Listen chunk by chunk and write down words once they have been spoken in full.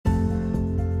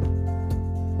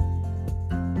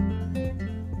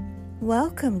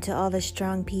welcome to all the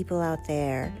strong people out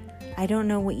there. I don't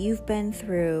know what you've been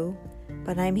through,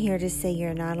 but I'm here to say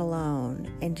you're not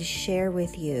alone and to share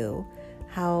with you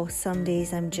how some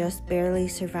days I'm just barely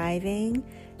surviving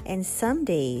and some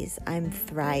days I'm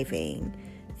thriving.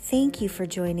 Thank you for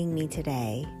joining me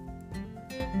today.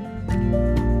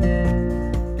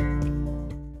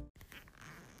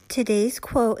 Today's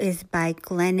quote is by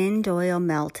Glennon Doyle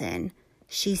Melton.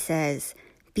 She says,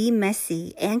 "Be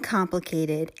messy and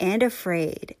complicated and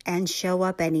afraid and show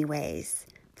up anyways."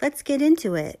 Let's get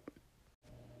into it.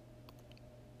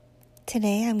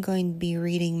 Today I'm going to be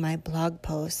reading my blog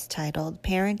post titled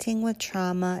Parenting with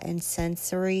Trauma and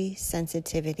Sensory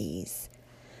Sensitivities.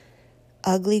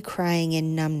 Ugly crying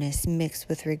and numbness mixed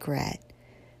with regret.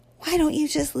 Why don't you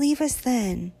just leave us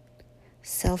then?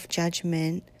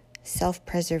 Self-judgment,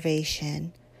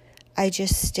 self-preservation. I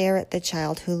just stare at the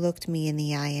child who looked me in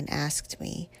the eye and asked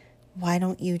me, "Why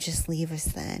don't you just leave us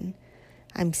then?"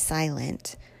 I'm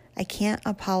silent. I can't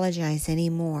apologize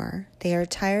anymore. They are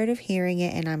tired of hearing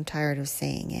it and I'm tired of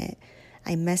saying it.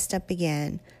 I messed up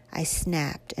again. I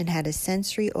snapped and had a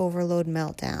sensory overload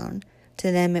meltdown.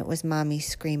 To them it was mommy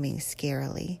screaming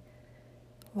scarily.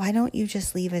 "Why don't you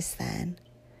just leave us then?"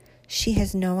 She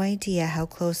has no idea how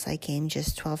close I came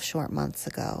just 12 short months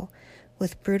ago.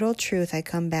 With brutal truth, I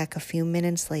come back a few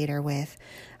minutes later with,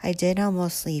 "I did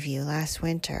almost leave you last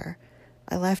winter."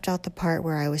 I left out the part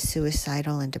where I was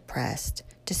suicidal and depressed,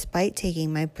 despite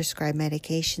taking my prescribed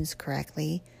medications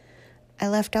correctly. I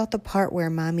left out the part where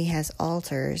mommy has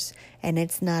alters, and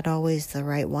it's not always the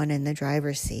right one in the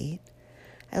driver's seat.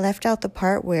 I left out the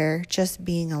part where just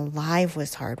being alive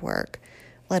was hard work,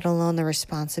 let alone the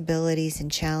responsibilities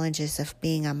and challenges of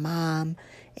being a mom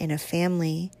in a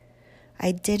family.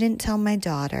 I didn't tell my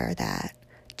daughter that.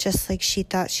 Just like she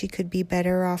thought she could be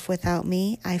better off without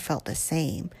me, I felt the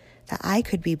same, that I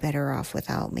could be better off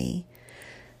without me.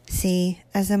 See,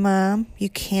 as a mom, you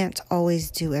can't always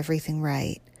do everything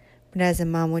right. But as a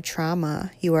mom with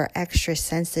trauma, you are extra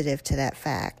sensitive to that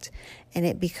fact. And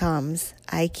it becomes,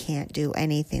 I can't do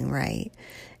anything right.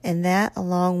 And that,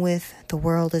 along with the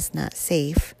world is not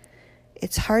safe,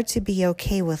 it's hard to be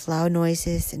okay with loud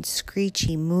noises and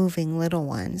screechy, moving little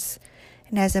ones.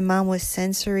 And as a mom with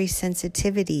sensory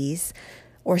sensitivities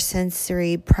or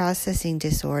sensory processing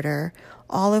disorder,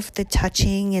 all of the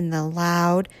touching and the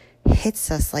loud hits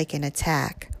us like an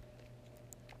attack.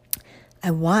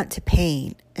 I want to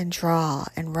paint and draw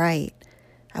and write.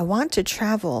 I want to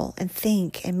travel and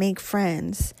think and make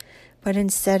friends, but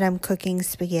instead I'm cooking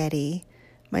spaghetti.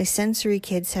 My sensory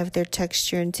kids have their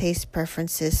texture and taste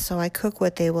preferences, so I cook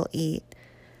what they will eat.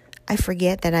 I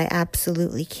forget that I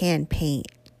absolutely can paint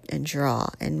and draw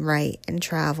and write and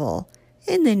travel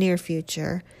in the near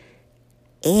future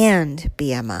and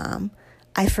be a mom.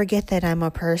 I forget that I'm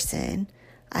a person.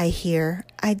 I hear,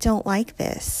 "I don't like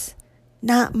this.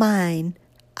 Not mine.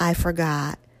 I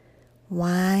forgot."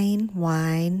 Whine,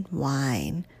 whine,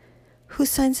 whine. Who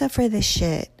signs up for this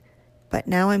shit? But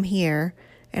now I'm here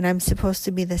and I'm supposed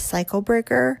to be the cycle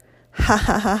breaker? Ha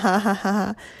ha ha ha ha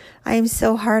ha. I am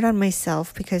so hard on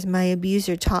myself because my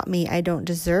abuser taught me I don't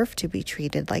deserve to be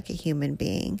treated like a human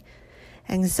being.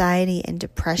 Anxiety and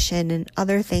depression and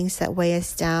other things that weigh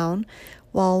us down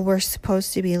while we're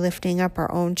supposed to be lifting up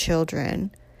our own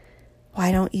children.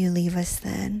 Why don't you leave us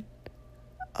then?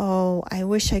 Oh, I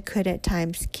wish I could at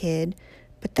times, kid,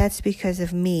 but that's because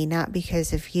of me, not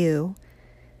because of you.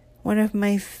 One of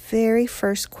my very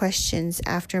first questions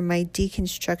after my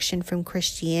deconstruction from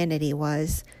Christianity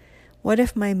was, what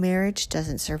if my marriage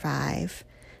doesn't survive?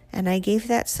 And I gave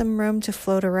that some room to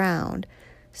float around.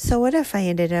 So what if I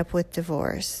ended up with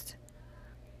divorce?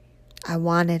 I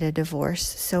wanted a divorce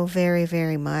so very,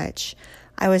 very much.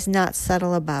 I was not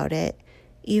subtle about it,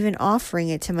 even offering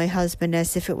it to my husband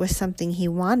as if it was something he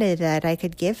wanted that I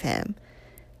could give him.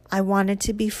 I wanted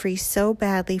to be free so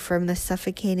badly from the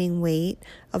suffocating weight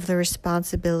of the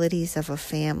responsibilities of a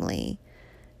family.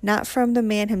 Not from the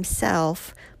man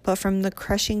himself, but from the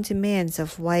crushing demands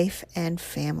of wife and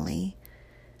family.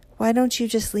 Why don't you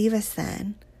just leave us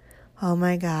then? Oh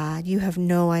my God, you have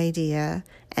no idea,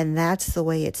 and that's the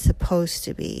way it's supposed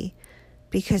to be.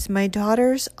 Because my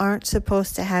daughters aren't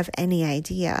supposed to have any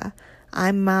idea.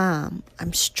 I'm mom,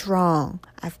 I'm strong,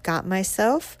 I've got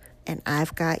myself, and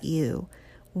I've got you.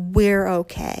 We're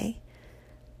okay.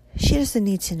 She doesn't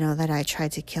need to know that I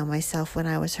tried to kill myself when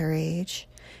I was her age.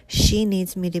 She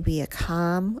needs me to be a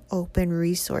calm, open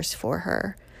resource for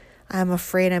her. I'm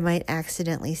afraid I might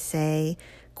accidentally say,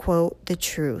 quote, the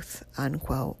truth,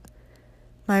 unquote.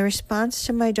 My response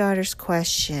to my daughter's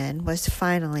question was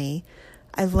finally,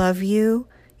 I love you.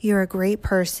 You're a great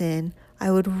person.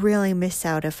 I would really miss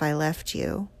out if I left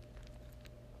you.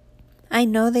 I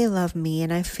know they love me,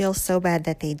 and I feel so bad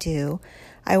that they do.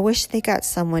 I wish they got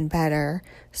someone better,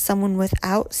 someone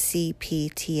without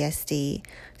CPTSD,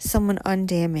 someone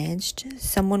undamaged,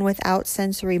 someone without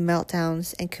sensory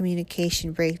meltdowns and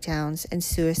communication breakdowns and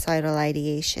suicidal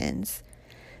ideations.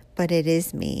 But it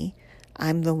is me.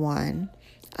 I'm the one.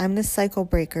 I'm the cycle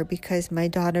breaker because my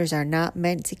daughters are not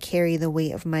meant to carry the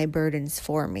weight of my burdens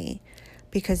for me.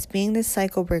 Because being the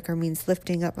cycle breaker means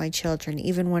lifting up my children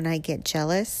even when I get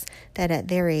jealous that at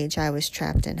their age I was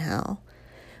trapped in hell.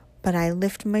 But I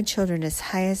lift my children as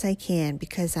high as I can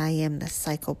because I am the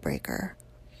cycle breaker.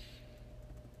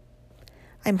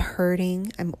 I'm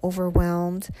hurting, I'm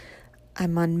overwhelmed,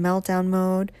 I'm on meltdown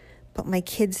mode, but my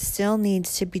kids still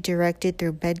needs to be directed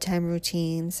through bedtime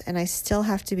routines, and I still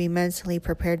have to be mentally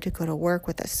prepared to go to work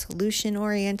with a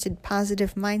solution-oriented,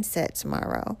 positive mindset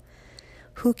tomorrow.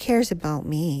 Who cares about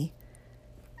me?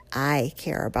 I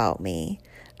care about me.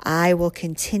 I will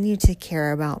continue to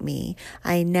care about me.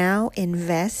 I now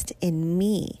invest in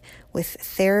me with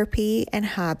therapy and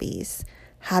hobbies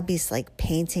like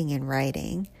painting and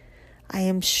writing. I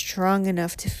am strong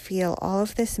enough to feel all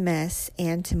of this mess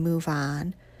and to move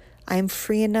on. I am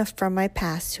free enough from my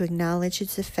past to acknowledge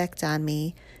its effect on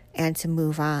me and to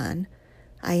move on.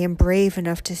 I am brave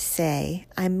enough to say,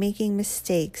 I'm making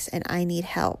mistakes and I need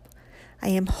help. I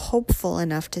am hopeful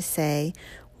enough to say,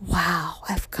 wow,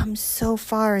 I've come so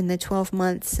far in the 12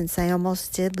 months since I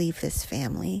almost did leave this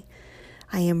family.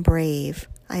 I am brave.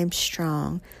 I am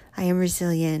strong. I am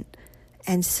resilient.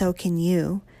 And so can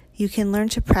you. You can learn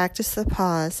to practice the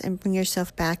pause and bring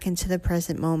yourself back into the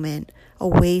present moment,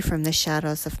 away from the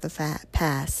shadows of the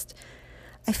past.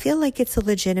 I feel like it's a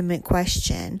legitimate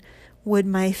question. Would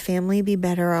my family be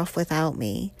better off without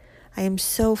me? I am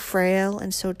so frail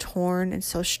and so torn and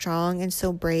so strong and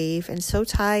so brave and so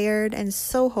tired and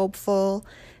so hopeful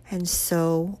and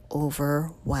so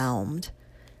overwhelmed.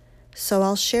 So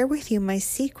I'll share with you my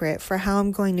secret for how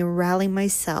I'm going to rally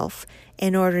myself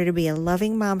in order to be a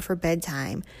loving mom for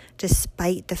bedtime,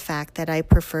 despite the fact that I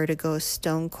prefer to go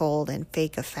stone cold and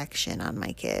fake affection on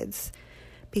my kids.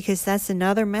 Because that's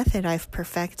another method I've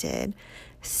perfected,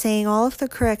 saying all of the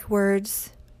correct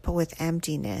words, but with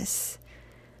emptiness.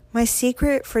 My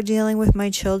secret for dealing with my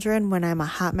children when I'm a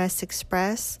hot mess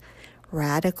express: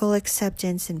 radical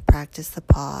acceptance and practice the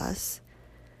pause.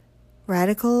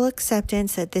 Radical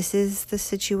acceptance that this is the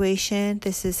situation,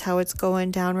 this is how it's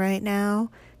going down right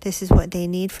now, this is what they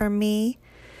need from me.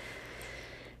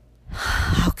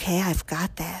 Okay, I've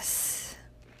got this.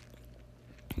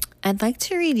 I'd like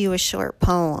to read you a short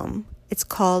poem. It's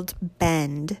called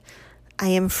Bend. I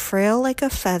am frail like a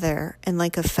feather, and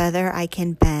like a feather I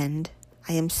can bend.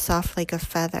 I am soft like a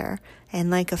feather, and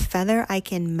like a feather I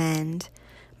can mend.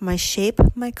 My shape,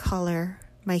 my color,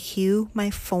 my hue,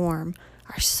 my form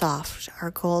are soft,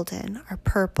 are golden, are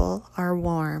purple, are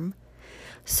warm.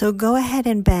 So go ahead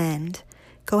and bend.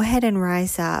 Go ahead and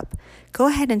rise up. Go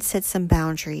ahead and set some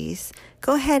boundaries.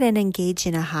 Go ahead and engage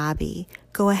in a hobby.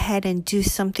 Go ahead and do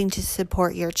something to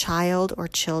support your child or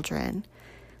children.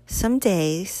 Some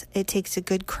days it takes a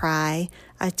good cry,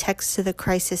 a text to the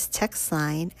crisis text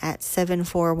line at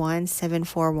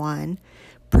 741-741,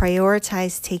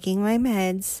 prioritize taking my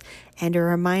meds, and a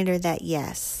reminder that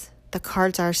yes, the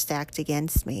cards are stacked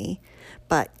against me,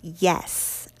 but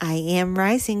yes, I am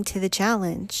rising to the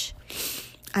challenge.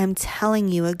 I'm telling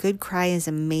you, a good cry is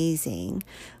amazing.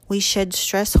 We shed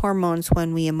stress hormones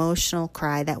when we emotional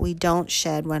cry that we don't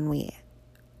shed when we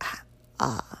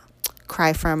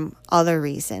cry from other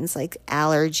reasons like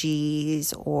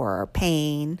allergies or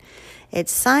pain.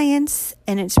 It's science,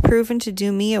 and it's proven to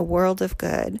do me a world of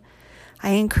good. I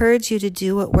encourage you to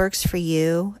do what works for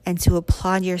you and to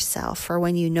applaud yourself for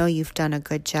when you know you've done a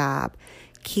good job.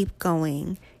 Keep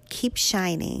going. Keep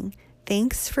shining.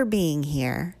 Thanks for being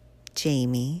here,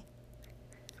 Jamie.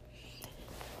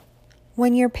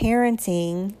 When you're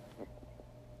parenting,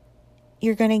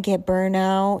 you're going to get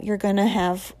burnout. You're going to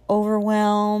have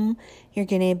overwhelm. You're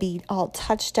going to be all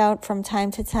touched out from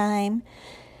time to time.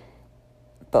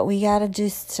 But we got to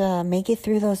just make it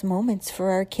through those moments for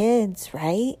our kids,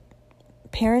 right?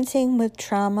 Parenting with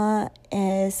trauma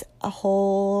is a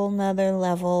whole nother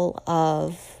level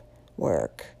of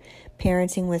work.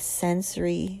 Parenting with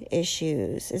sensory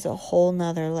issues is a whole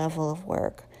nother level of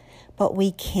work. But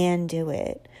we can do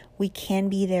it. We can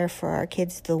be there for our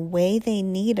kids the way they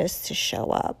need us to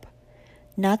show up.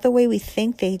 Not the way we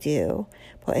think they do,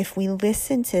 but if we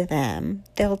listen to them,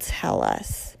 they'll tell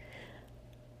us.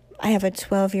 I have a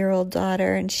 12-year-old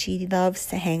daughter, and she loves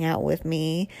to hang out with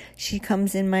me. She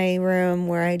comes in my room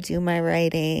where I do my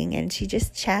writing, and she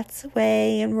just chats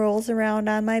away and rolls around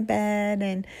on my bed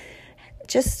and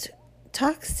just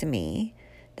talks to me.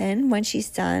 Then when she's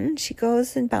done, she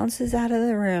goes and bounces out of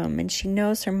the room, and she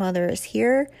knows her mother is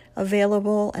here,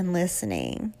 available, and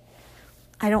listening.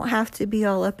 I don't have to be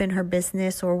all up in her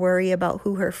business or worry about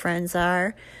who her friends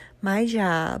are. My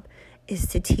job is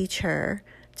to teach her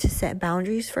to set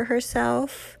boundaries for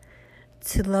herself,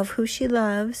 to love who she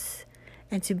loves,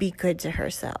 and to be good to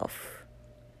herself.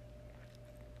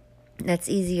 That's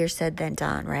easier said than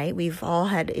done, right? We've all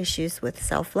had issues with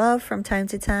self-love from time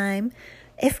to time.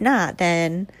 If not,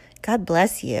 then God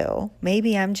bless you.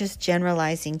 Maybe I'm just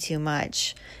generalizing too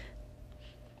much.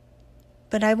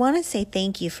 But I want to say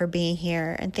thank you for being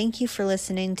here, and thank you for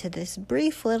listening to this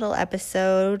brief little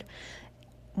episode.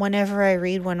 Whenever I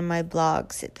read one of my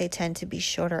blogs, they tend to be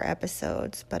shorter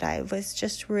episodes, but I was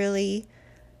just really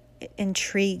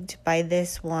intrigued by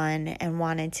this one and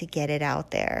wanted to get it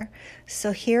out there.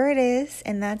 So here it is,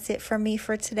 and that's it from me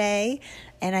for today.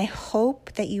 And I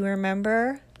hope that you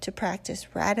remember to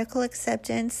practice radical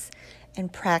acceptance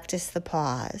and practice the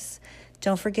pause.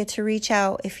 Don't forget to reach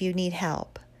out if you need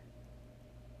help.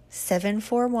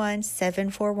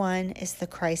 741-741 is the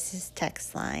crisis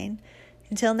text line.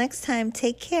 Until next time,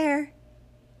 take care.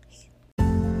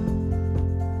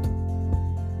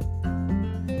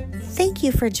 Thank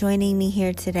you for joining me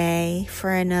here today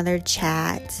for another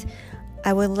chat.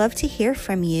 I would love to hear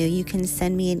from you. You can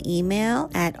send me an email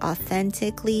at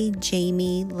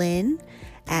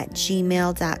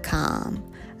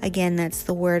authenticallymilyn@gmail.com. Again, that's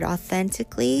the word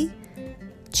authentically,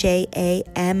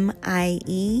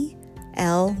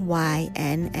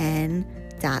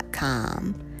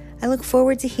 JAMIELYNN.com. I look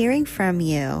forward to hearing from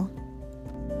you.